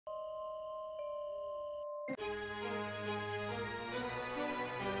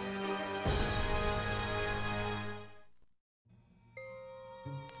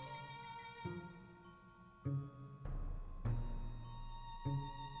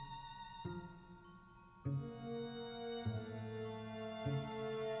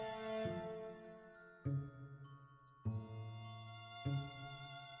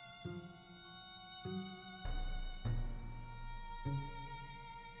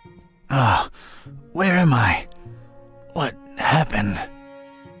Ah, where am I? What happened?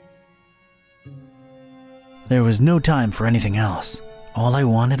 There was no time for anything else. All I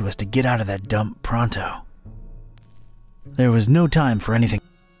wanted was to get out of that dump pronto. There was no time for anything.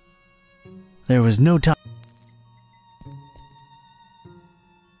 There was no time.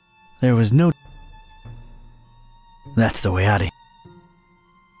 There was no. That's the way out of here.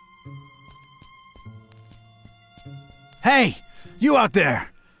 Hey, you out there!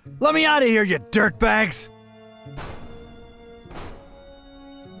 Let me out of here, you dirtbags!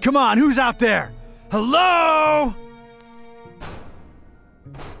 Come on, who's out there? Hello?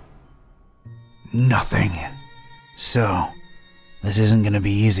 Nothing. So, this isn't gonna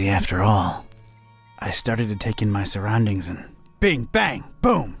be easy after all. I started to take in my surroundings and bing, bang,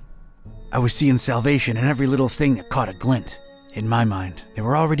 boom! I was seeing salvation in every little thing that caught a glint. In my mind, they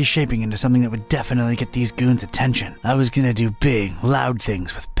were already shaping into something that would definitely get these goons' attention. I was gonna do big, loud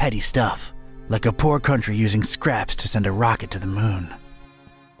things with petty stuff, like a poor country using scraps to send a rocket to the moon.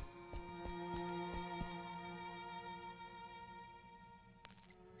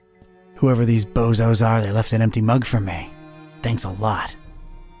 Whoever these bozos are, they left an empty mug for me. Thanks a lot.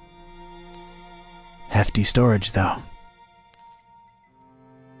 Hefty storage, though.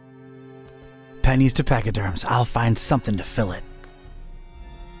 Pennies to pachyderms, I'll find something to fill it.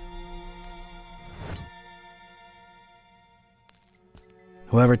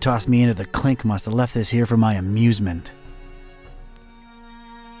 Whoever tossed me into the clink must have left this here for my amusement.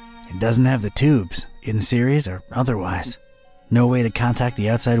 It doesn't have the tubes, in series or otherwise. No way to contact the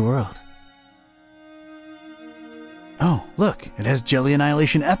outside world. Oh, look, it has Jelly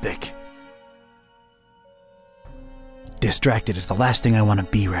Annihilation Epic. Distracted is the last thing I want to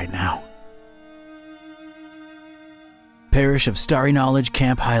be right now. Parish of Starry Knowledge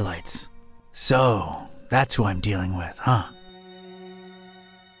Camp Highlights. So, that's who I'm dealing with, huh?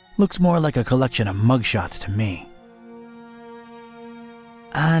 Looks more like a collection of mugshots to me.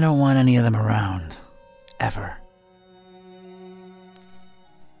 I don't want any of them around. Ever.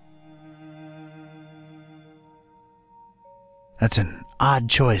 That's an odd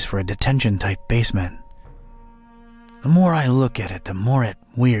choice for a detention-type basement. The more I look at it, the more it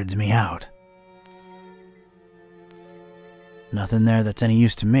weirds me out. Nothing there that's any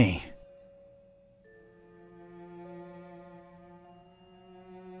use to me.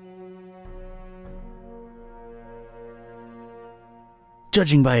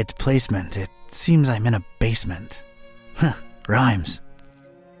 Judging by its placement, it seems I'm in a basement. Huh, rhymes.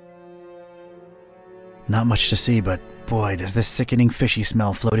 Not much to see, but boy, does this sickening fishy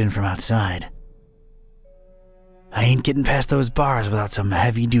smell float in from outside. I ain't getting past those bars without some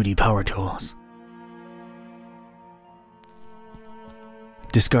heavy-duty power tools.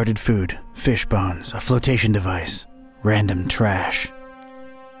 Discarded food, fish bones, a flotation device, random trash.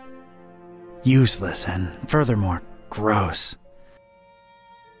 Useless and, furthermore, gross.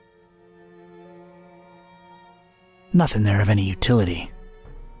 Nothing there of any utility.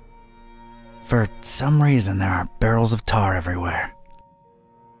 For some reason, there are barrels of tar everywhere.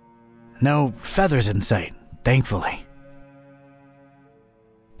 No feathers in sight, thankfully.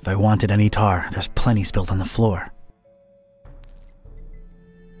 If I wanted any tar, there's plenty spilt on the floor.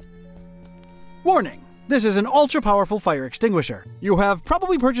 Warning! This is an ultra-powerful fire extinguisher. You have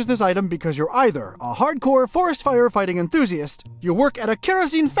probably purchased this item because you're either a hardcore forest firefighting enthusiast, you work at a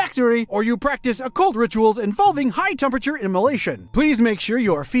kerosene factory, or you practice occult rituals involving high-temperature immolation. Please make sure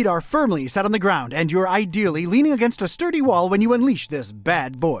your feet are firmly set on the ground and you're ideally leaning against a sturdy wall when you unleash this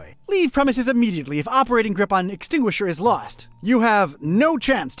bad boy. Leave premises immediately if operating grip on extinguisher is lost. You have no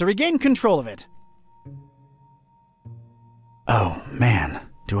chance to regain control of it. Oh, man.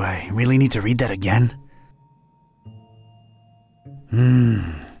 Do I really need to read that again?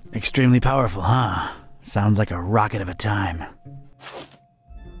 Extremely powerful, huh? Sounds like a rocket of a time.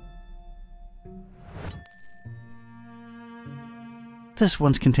 This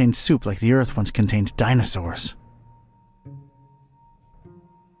once contained soup like the Earth once contained dinosaurs.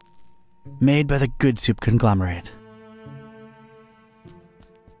 Made by the Good Soup conglomerate.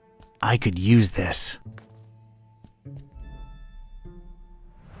 I could use this.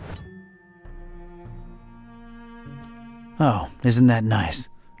 Oh, isn't that nice?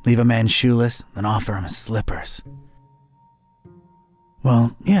 Leave a man shoeless, then offer him slippers.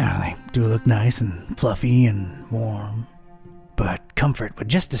 Well, yeah, they do look nice and fluffy and warm, but comfort would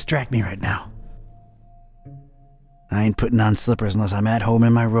just distract me right now. I ain't putting on slippers unless I'm at home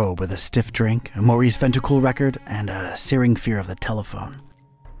in my robe with a stiff drink, a Maurice Ventacool record, and a searing fear of the telephone.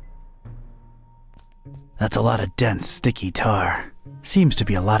 That's a lot of dense, sticky tar. Seems to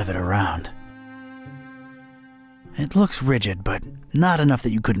be a lot of it around. It looks rigid, but not enough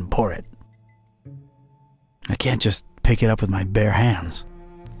that you couldn't pour it. I can't just pick it up with my bare hands.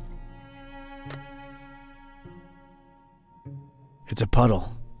 It's a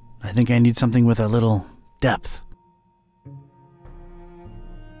puddle. I think I need something with a little depth.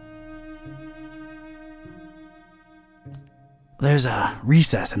 There's a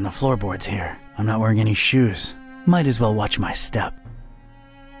recess in the floorboards here. I'm not wearing any shoes. Might as well watch my step.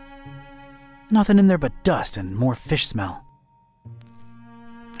 Nothing in there but dust and more fish smell.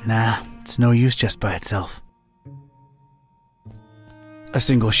 Nah, it's no use just by itself. A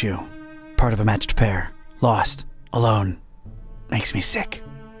single shoe. Part of a matched pair. Lost. Alone. Makes me sick.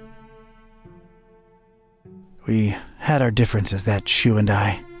 We had our differences, that shoe and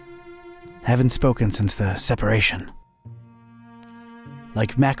I. Haven't spoken since the separation.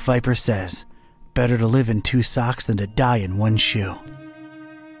 Like Mac Viper says, better to live in 2 socks than to die in 1 shoe.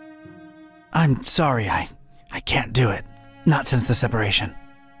 I'm sorry, I can't do it. Not since the separation.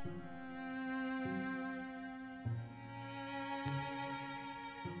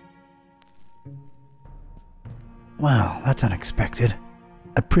 Wow, that's unexpected.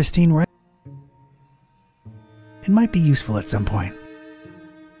 A pristine right? It might be useful at some point.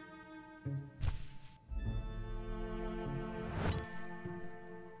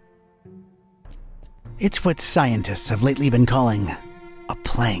 It's what scientists have lately been calling a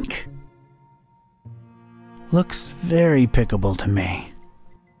plank. Looks very pickable to me.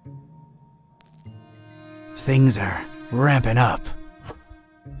 Things are ramping up.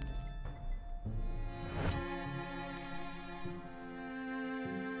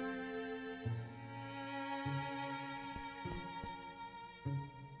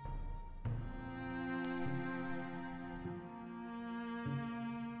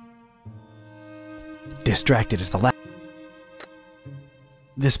 Distracted as the last.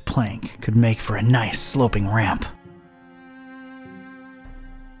 This plank could make for a nice sloping ramp.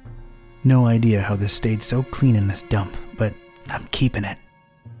 No idea how this stayed so clean in this dump, but I'm keeping it.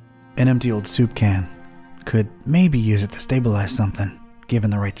 An empty old soup can. Could maybe use it to stabilize something, given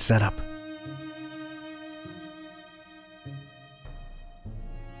the right setup.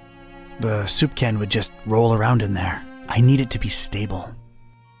 The soup can would just roll around in there. I need it to be stable.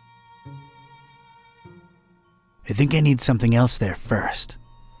 I think I need something else there first.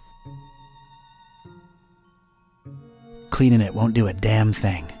 Cleaning it won't do a damn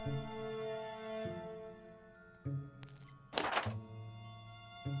thing.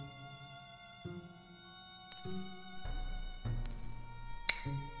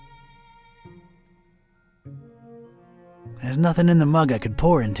 There's nothing in the mug I could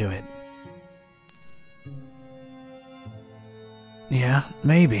pour into it. Yeah,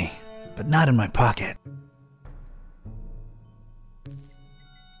 maybe, but not in my pocket.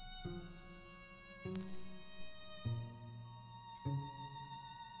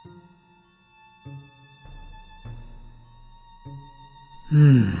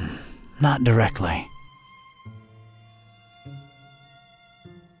 Not directly.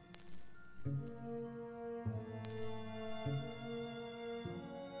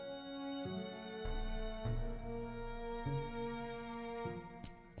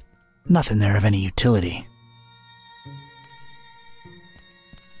 Nothing there of any utility.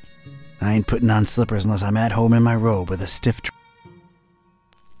 I ain't putting on slippers unless I'm at home in my robe with a stiff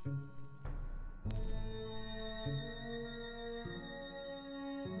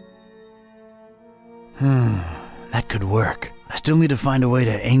that could work. I still need to find a way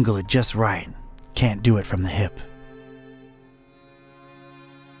to angle it just right. Can't do it from the hip.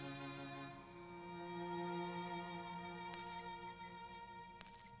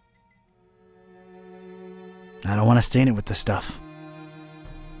 I don't want to stain it with the stuff.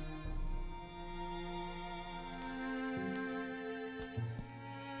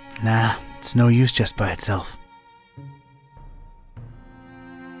 Nah, it's no use just by itself.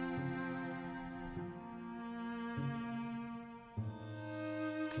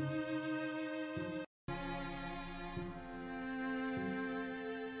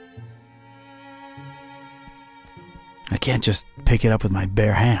 I can't just pick it up with my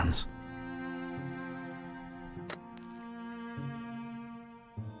bare hands.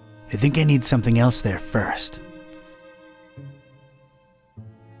 I think I need something else there first.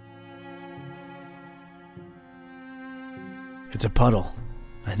 It's a puddle.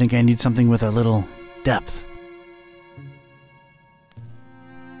 I think I need something with a little depth.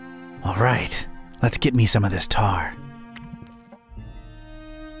 All right, let's get me some of this tar.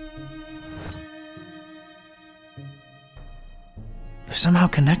 They're somehow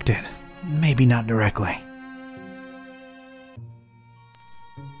connected. Maybe not directly.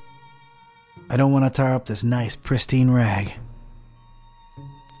 I don't want to tar up this nice, pristine rag.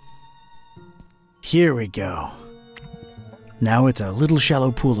 Here we go. Now it's a little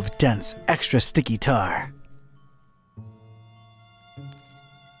shallow pool of dense, extra sticky tar.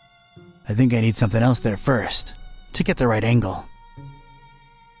 I think I need something else there first, to get the right angle.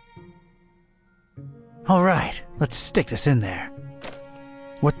 All right, let's stick this in there.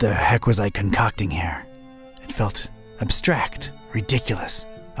 What the heck was I concocting here? It felt abstract, ridiculous,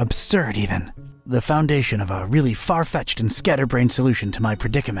 absurd even. The foundation of a really far-fetched and scatterbrained solution to my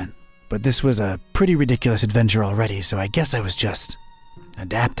predicament. But this was a pretty ridiculous adventure already, so I guess I was just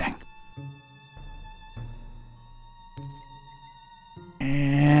adapting.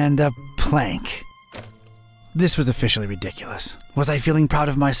 And a plank. This was officially ridiculous. Was I feeling proud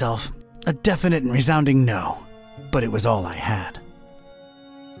of myself? A definite and resounding no. But it was all I had.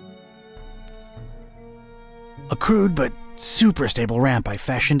 A crude but super stable ramp I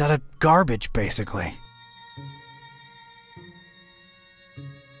fashioned out of garbage, basically.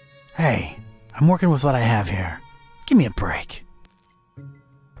 Hey, I'm working with what I have here. Give me a break.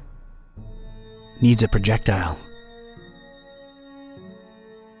 Needs a projectile.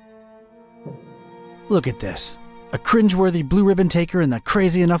 Look at this. A cringeworthy blue ribbon taker and the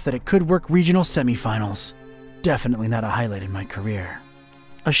crazy enough that it could work regional semifinals. Definitely not a highlight in my career.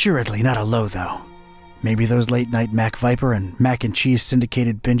 Assuredly not a low, though. Maybe those late-night Mac Viper and mac and cheese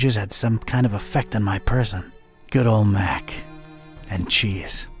syndicated binges had some kind of effect on my person. Good old mac and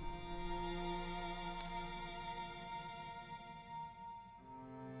cheese.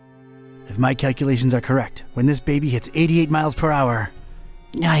 If my calculations are correct, when this baby hits 88 miles per hour...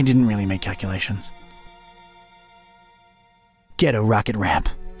 I didn't really make calculations. Ghetto rocket ramp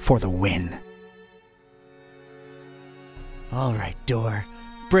for the win. All right, door.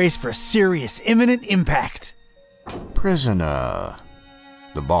 Brace for serious, imminent impact. Prisoner,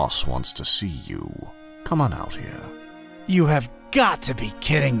 the boss wants to see you. Come on out here. You have got to be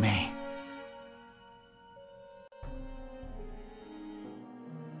kidding me.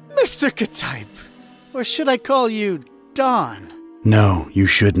 Mr. Ktype, or should I call you Don? No, you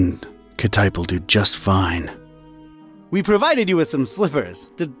shouldn't. Ktype will do just fine. We provided you with some slippers.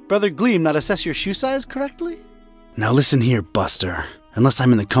 Did Brother Gleam not assess your shoe size correctly? Now listen here, Buster. Unless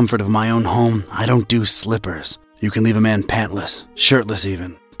I'm in the comfort of my own home, I don't do slippers. You can leave a man pantless, shirtless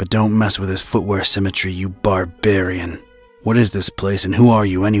even, but don't mess with his footwear symmetry, you barbarian. What is this place and who are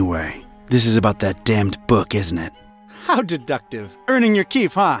you anyway? This is about that damned book, isn't it? How deductive. Earning your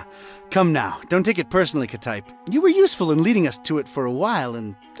keep, huh? Come now, don't take it personally, Ktype. You were useful in leading us to it for a while,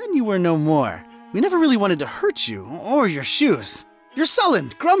 and then you were no more. We never really wanted to hurt you, or your shoes. You're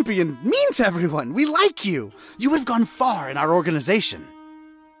sullen, grumpy, and mean to everyone. We like you. You would have gone far in our organization.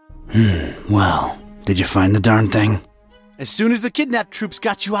 Well, did you find the darn thing? As soon as the kidnapped troops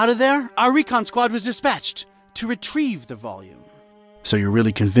got you out of there, our recon squad was dispatched to retrieve the volume. So you're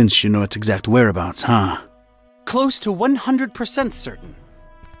really convinced you know its exact whereabouts, huh? Close to 100% certain.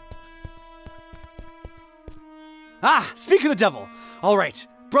 Ah, speak of the devil. All right,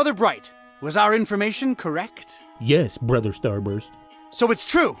 Brother Bright, was our information correct? Yes, Brother Starburst. So it's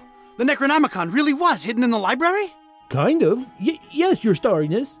true. The Necronomicon really was hidden in the library? Kind of. Yes, Your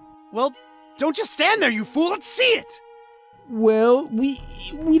Starriness. Well, don't just stand there, you fool. Let's see it. Well, we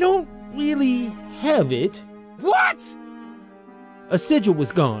don't really have it. What? A sigil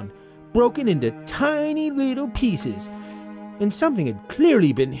was gone, broken into tiny little pieces, and something had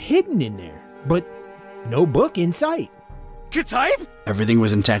clearly been hidden in there, but no book in sight. Ktype? Everything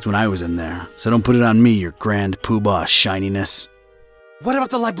was intact when I was in there, so don't put it on me, your grand poobah shininess. What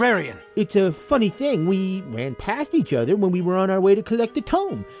about the librarian? It's a funny thing, we ran past each other when we were on our way to collect the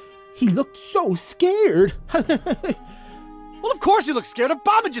tome. He looked so scared. Well, of course he looked scared. A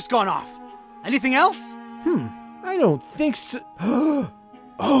bomb had just gone off. Anything else? I don't think so.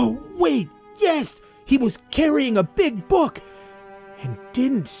 Oh, wait, yes! He was carrying a big book, and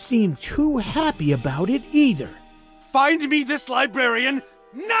didn't seem too happy about it either. Find me this librarian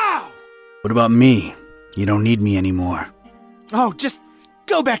now! What about me? You don't need me anymore. Oh, just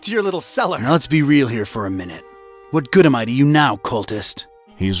go back to your little cellar. Now let's be real here for a minute. What good am I to you now, cultist?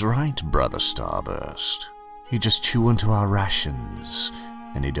 He's right, Brother Starburst. You just chew into our rations,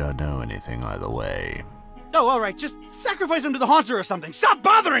 and he don't know anything either way. Oh, all right, just sacrifice him to the Haunter or something. Stop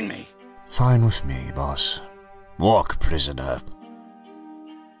bothering me! Fine with me, boss. Walk, prisoner.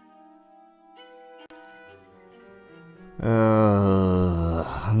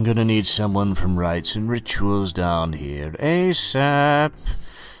 I'm gonna need someone from Rites and Rituals down here ASAP.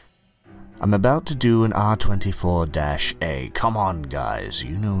 I'm about to do an R24-A. Come on, guys.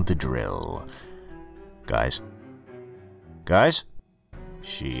 You know the drill. Guys? Guys?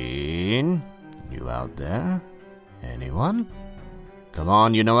 Sheen? You out there? Anyone? Come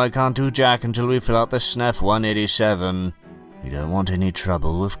on, you know I can't do jack until we fill out the SNF 187. We don't want any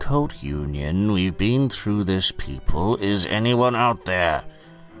trouble with Cult Union. We've been through this, people. Is anyone out there?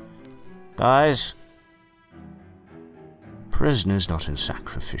 Guys? Prisoners not in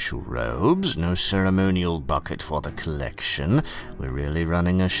sacrificial robes. No ceremonial bucket for the collection. We're really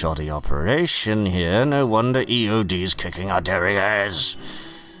running a shoddy operation here. No wonder EOD's kicking our derrieres.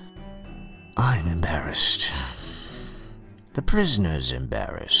 I'm embarrassed. The prisoner's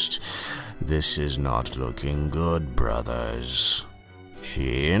embarrassed. This is not looking good, brothers.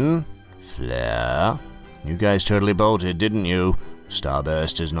 Sheen? Flair? You guys totally bolted, didn't you?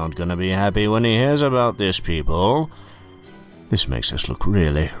 Starburst is not gonna be happy when he hears about this, people. This makes us look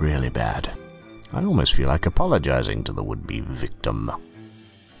really, really bad. I almost feel like apologizing to the would-be victim.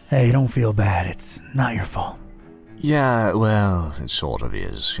 Hey, don't feel bad. It's not your fault. Yeah, well, it sort of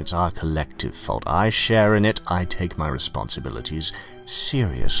is. It's our collective fault. I share in it. I take my responsibilities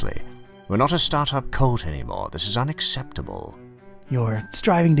seriously. We're not a startup cult anymore. This is unacceptable. Your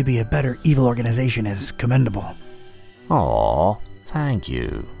striving to be a better evil organization is commendable. Aw, thank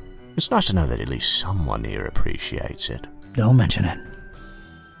you. It's nice to know that at least someone here appreciates it. Don't mention it.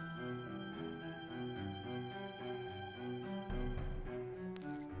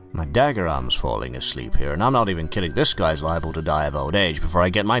 My dagger arm's falling asleep here, and I'm not even kidding. This guy's liable to die of old age before I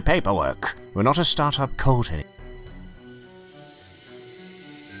get my paperwork. We're not a startup cult anymore.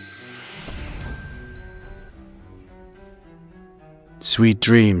 Sweet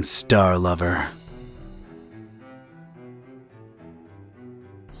dreams, Star Lover.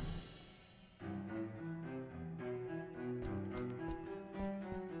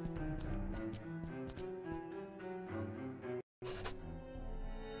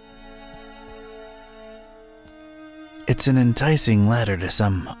 It's an enticing ladder to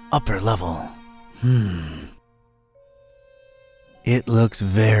some upper level. It looks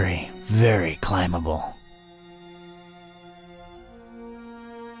very, very climbable.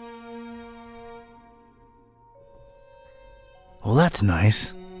 Well, that's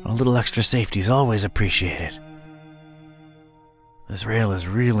nice. A little extra safety's always appreciated. This rail is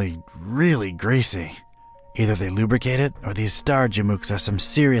really, really greasy. Either they lubricate it, or these star jamooks are some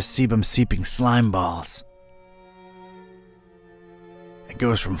serious sebum-seeping slime balls. It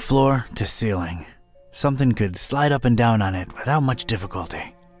goes from floor to ceiling. Something could slide up and down on it without much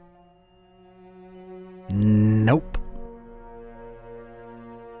difficulty. Nope.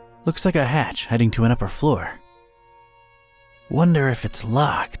 Looks like a hatch heading to an upper floor. Wonder if it's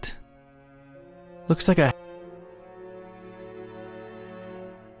locked. Looks like a...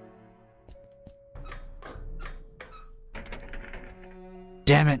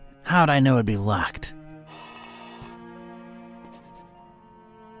 Damn it, how'd I know it'd be locked?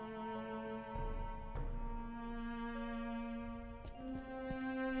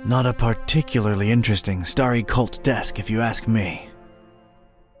 Not a particularly interesting starry cult desk, if you ask me.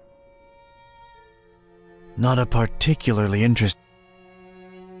 Not a particularly interesting...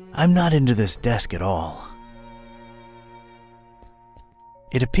 I'm not into this desk at all.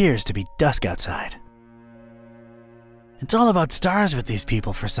 It appears to be dusk outside. It's all about stars with these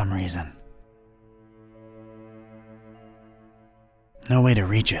people for some reason. No way to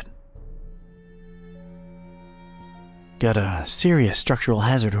reach it. Got a serious structural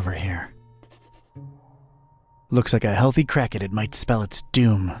hazard over here. Looks like a healthy crack at it might spell its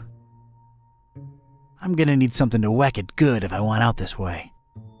doom. I'm gonna need something to whack it good if I want out this way.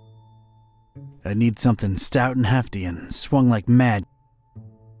 I need something stout and hefty and swung like mad.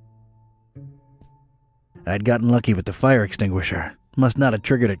 I'd gotten lucky with the fire extinguisher. Must not have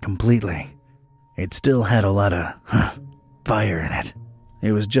triggered it completely. It still had a lot of fire in it.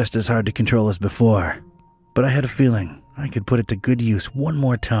 It was just as hard to control as before, but I had a feeling I could put it to good use one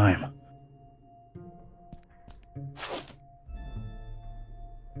more time.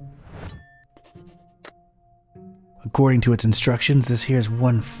 According to its instructions, this here's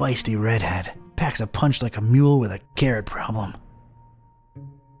one feisty redhead. Packs a punch like a mule with a carrot problem.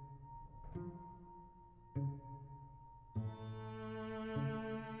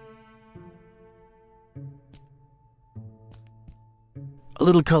 A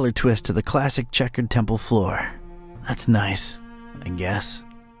little color twist to the classic checkered temple floor. That's nice, I guess.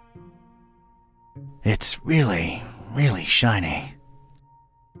 It's really, really shiny.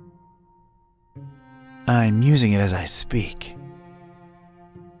 I'm using it as I speak.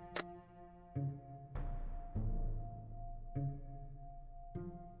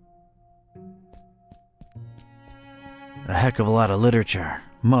 A heck of a lot of literature,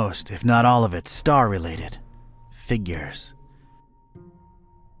 most, if not all of it, star-related. Figures.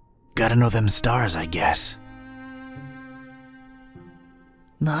 Gotta know them stars, I guess.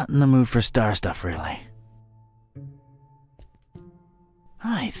 Not in the mood for star stuff, really.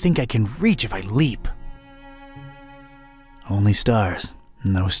 I think I can reach if I leap. Only stars,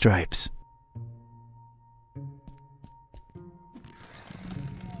 no stripes.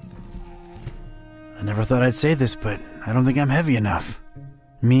 I never thought I'd say this, but I don't think I'm heavy enough.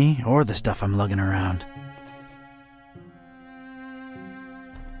 Me or the stuff I'm lugging around.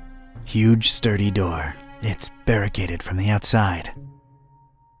 Huge, sturdy door. It's barricaded from the outside.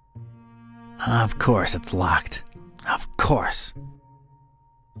 Of course it's locked. Of course.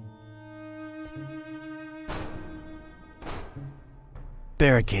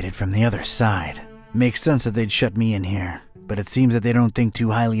 Barricaded from the other side. Makes sense that they'd shut me in here, but it seems that they don't think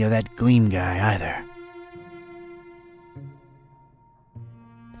too highly of that Gleam guy either.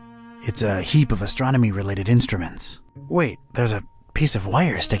 It's a heap of astronomy-related instruments. Wait, there's a piece of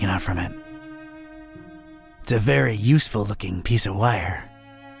wire sticking out from it. It's a very useful-looking piece of wire.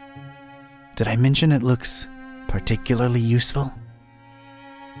 Did I mention it looks particularly useful?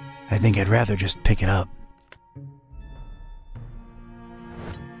 I think I'd rather just pick it up.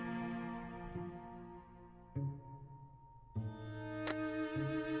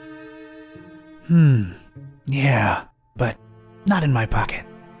 Yeah, but not in my pocket.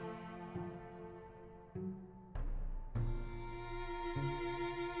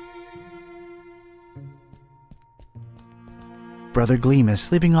 Brother Gleam is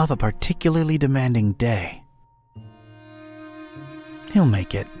sleeping off a particularly demanding day. He'll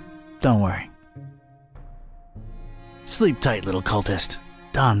make it. Don't worry. Sleep tight, little cultist.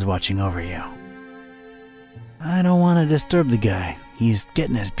 Don's watching over you. I don't want to disturb the guy. He's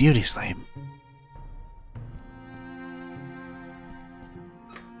getting his beauty sleep.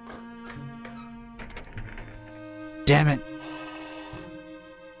 Damn it.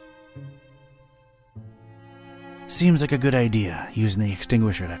 Seems like a good idea, using the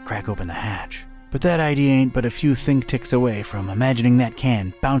extinguisher to crack open the hatch. But that idea ain't but a few think ticks away from imagining that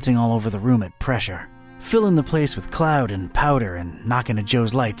can bouncing all over the room at pressure, filling the place with cloud and powder and knocking at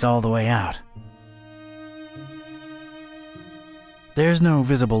Joe's lights all the way out. There's no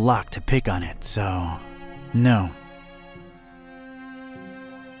visible lock to pick on it, so no.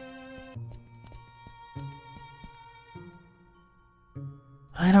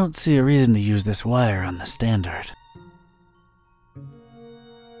 I don't see a reason to use this wire on the standard.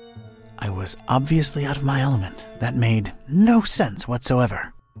 I was obviously out of my element. That made no sense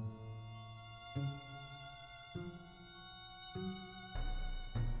whatsoever.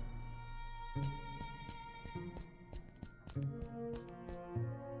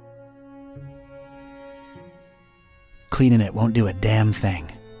 Cleaning it won't do a damn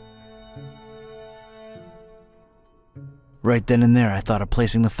thing. Right then and there, I thought of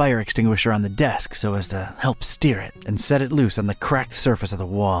placing the fire extinguisher on the desk so as to help steer it and set it loose on the cracked surface of the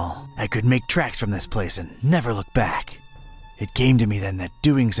wall. I could make tracks from this place and never look back. It came to me then that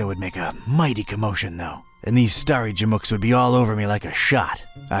doing so would make a mighty commotion, though, and these starry jamooks would be all over me like a shot.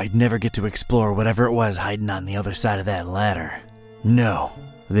 I'd never get to explore whatever it was hiding on the other side of that ladder. No,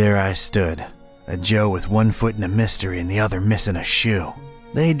 there I stood, a Joe with one foot in a mystery and the other missing a shoe.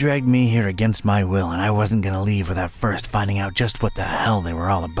 They dragged me here against my will, and I wasn't gonna leave without first finding out just what the hell they were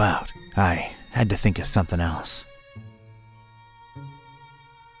all about. I had to think of something else.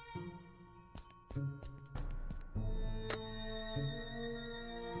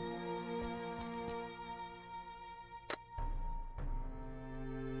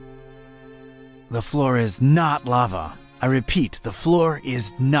 The floor is not lava. I repeat, the floor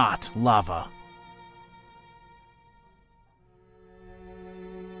is not lava.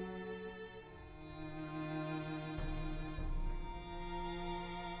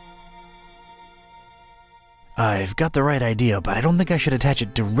 I've got the right idea, but I don't think I should attach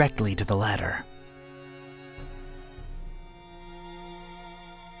it directly to the ladder.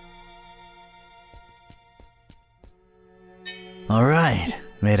 Alright,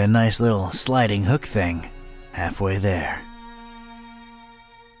 made a nice little sliding hook thing. Halfway there.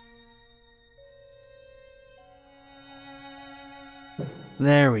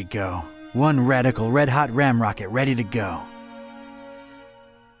 There we go. One radical red-hot ram rocket ready to go.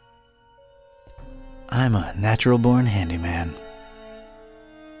 I'm a natural-born handyman.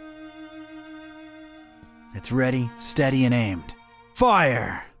 It's ready, steady, and aimed.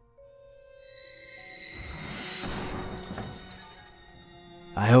 Fire!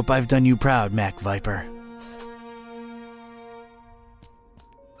 I hope I've done you proud, Mac Viper.